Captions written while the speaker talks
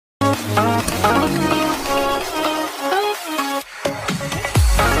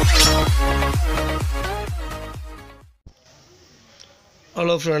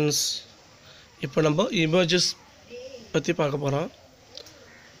Hello friends, இப்போ நம்ம images பற்றி பார்க்க போகிறோம்.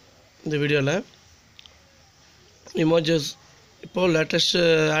 இந்த வீடியோவில் images இப்போ லேட்டஸ்ட்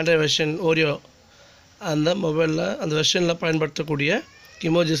ஆண்ட்ராய்டு வெர்ஷன் ஓரியோ அந்த மொபைலில் அந்த வெர்ஷனில் பயன்படுத்தக்கூடிய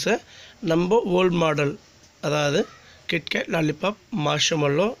இமோஜஸை நம்ம ஓல்ட் மாடல், அதாவது கிட்கேட், லாலிபாப்,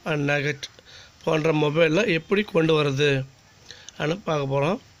 மார்ஷமெல்லோ அண்ட் நகட் போன்ற மொபைலில் எப்படி கொண்டு வரது அப்படின்னு பார்க்க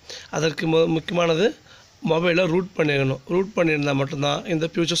போகிறோம். அதற்கு முக்கியமானது மொபைலை ரூட் பண்ணிடணும். ரூட் பண்ணியிருந்தால் மட்டும்தான் இந்த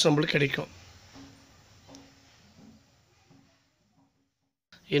ஃபியூச்சர்ஸ் நம்மளுக்கு கிடைக்கும்.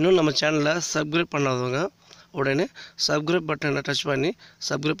 இன்னும் நம்ம சேனலை சப்ஸ்கிரைப் பண்ணாதவங்க உடனே சப்ஸ்கிரைப் பட்டனை டச் பண்ணி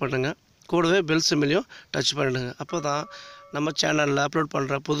சப்ஸ்கிரைப் பண்ணுங்கள். கூடவே பெல் சிம்பிளையும் டச் பண்ணிடுங்க. அப்போ தான் நம்ம சேனலில் அப்லோட்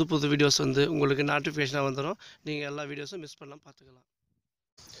பண்ணுற புது வீடியோஸ் உங்களுக்கு நோட்டிஃபிகேஷனாக வந்துடும். நீங்கள் எல்லா வீடியோஸும் மிஸ் பண்ணாமல் பார்த்துக்கலாம்.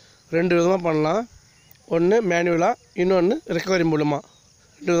 ரெண்டு விதமாக பண்ணலாம். ஒன்று மேனுவலாக, இன்னொன்று ரெக்கவரி மூலமாக.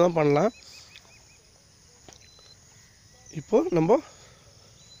 ரெண்டு விதமாக பண்ணலாம். இப்போது நம்ம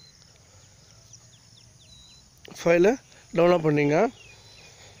ஃபைலை டவுன்லோட் பண்ணிங்க.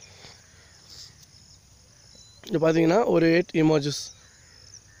 இது பார்த்தீங்கன்னா ஒரு 8 இமோஜஸ்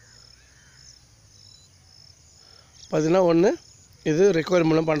பார்த்தீங்கன்னா ஒன்று இது ரெக்கவரி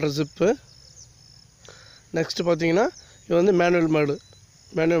மூலம் பண்ணுற ஜிப்பு. நெக்ஸ்ட்டு பார்த்தீங்கன்னா இது வந்து மேனுவல்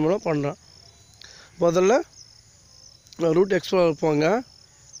மூலம் பண்ணுறேன். முதல்ல ரூட் எக்ஸ்ப்ளோரர் போங்க.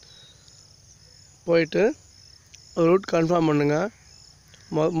 போயிட்டு ரூட் கன்ஃபார்ம் பண்ணுங்கள்.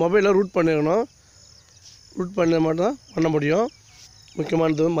 மொபைலில் ரூட் பண்ணிடணும். ரூட் பண்ண மட்டும் தான் பண்ண முடியும்.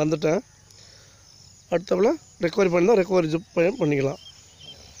 முக்கியமானது மறந்துட்டேன். அடுத்தப்பல ரெக்கவரி பண்ணால் ரெக்கவரி ஜிப் பண்ணிக்கலாம்.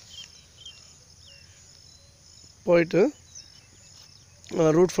 போயிட்டு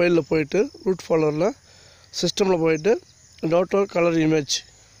ரூட் ஃபைலில் போயிட்டு ரூட் ஃபாலோவரில் சிஸ்டமில் போயிட்டு நோட்டோ கலர் இமேஜ்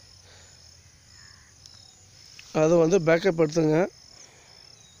அதை வந்து பேக்கப் எடுத்துங்க.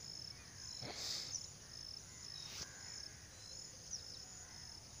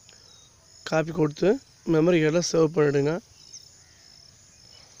 காப்பி கொடுத்து மெமரி கார்டில் சேவ் பண்ணிவிடுங்க.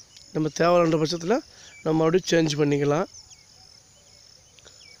 நம்ம தேவையான பட்சத்தில் நம்ம மறுபடியும் சேஞ்ச் பண்ணிக்கலாம்.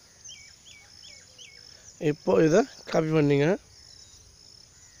 இப்போது இதை காப்பி பண்ணிங்க.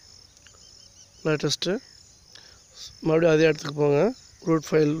 லேட்டஸ்ட்டு மறுபடியும் அதே இடத்துக்கு போங்க.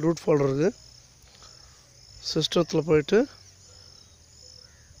 ரூட் ஃபோல்டருக்கு சிஸ்டத்தில் போயிட்டு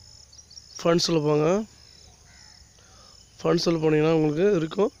ஃபண்ட்ஸில் போங்க. ஃபண்ட்ஸில் போனீங்கன்னா உங்களுக்கு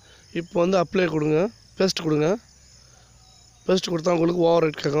இருக்கும். இப்போ வந்து அப்ளை கொடுங்க, பேஸ்ட் கொடுங்க. பேஸ்ட் கொடுத்தா உங்களுக்கு ஓவர்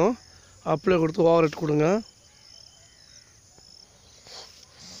ரைட் கேட்கும். அப்ளை கொடுத்து ஓவர் ரைட் கொடுங்க.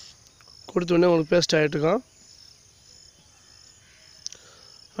 கொடுத்த உடனே உங்களுக்கு பேஸ்ட் ஆகிட்டுருக்கோம்.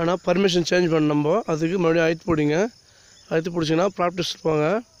 ஆனால் பர்மிஷன் சேஞ்ச் பண்ண நம்ம அதுக்கு மறுபடியும் அழுத்தி போடுங்க. அழுத்தி பிடிச்சிங்கன்னா ப்ராக்டிஸ் போங்க.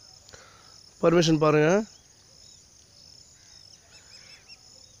 பர்மிஷன் பாருங்கள்.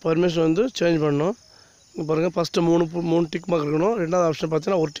 பர்மிஷன் வந்து சேஞ்ச் பண்ணணும். இங்கே பாருங்கள், ஃபஸ்ட்டு மூணு டிக் மார்க் இருக்கணும். ரெண்டாவது ஆப்ஷன்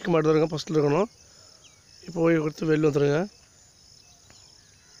பார்த்தீங்கன்னா ஒரு டிக் மார்க் தான் இருக்கும். ஃபஸ்ட்டில் இருக்கணும். இப்போ ஓய்வு கொடுத்து வெளில வந்துடுங்க.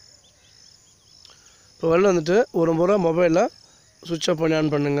 இப்போ வெளில வந்துட்டு ஒரு முறை மொபைலில் சுவிட்ச் ஆஃப் பண்ணி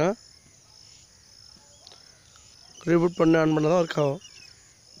ஆன் பண்ணுங்கள். ரீபூட் பண்ணி ஆன் பண்ண தான் ஒர்க் ஆகும்.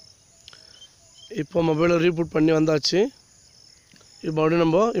 இப்போ மொபைலை ரீபூட் பண்ணி வந்தாச்சு. இப்போ மறுபடியும்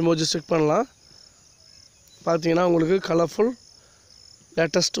நம்ம இமோஜி செக் பண்ணலாம். பார்த்தீங்கன்னா உங்களுக்கு கலர்ஃபுல்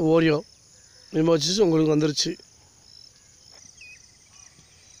லேட்டஸ்ட் ஓரியோ இமோஜிஸ் உங்களுக்கு வந்துருச்சு.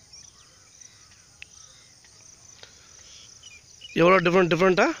 எவ்வளோ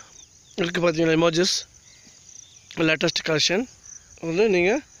டிஃப்ரெண்ட்டாக இருக்குது பார்த்தீங்களா இமோஜிஸ். லேட்டஸ்ட் கலெக்ஷன் வந்து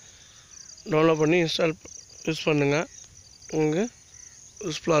நீங்கள் டவுன்லோட் பண்ணி யூஸ் பண்ணுங்கள். உங்களுக்கு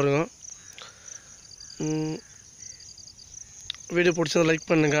யூஸ்ஃபுல்லாக இருக்கும். வீடியோ பிடிச்சதை லைக்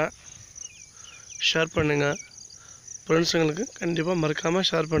பண்ணுங்கள், ஷேர் பண்ணுங்கள். ஃப்ரெண்ட்ஸுங்களுக்கு கண்டிப்பாக மறக்காமல்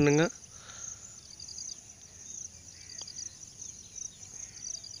ஷேர் பண்ணுங்கள்.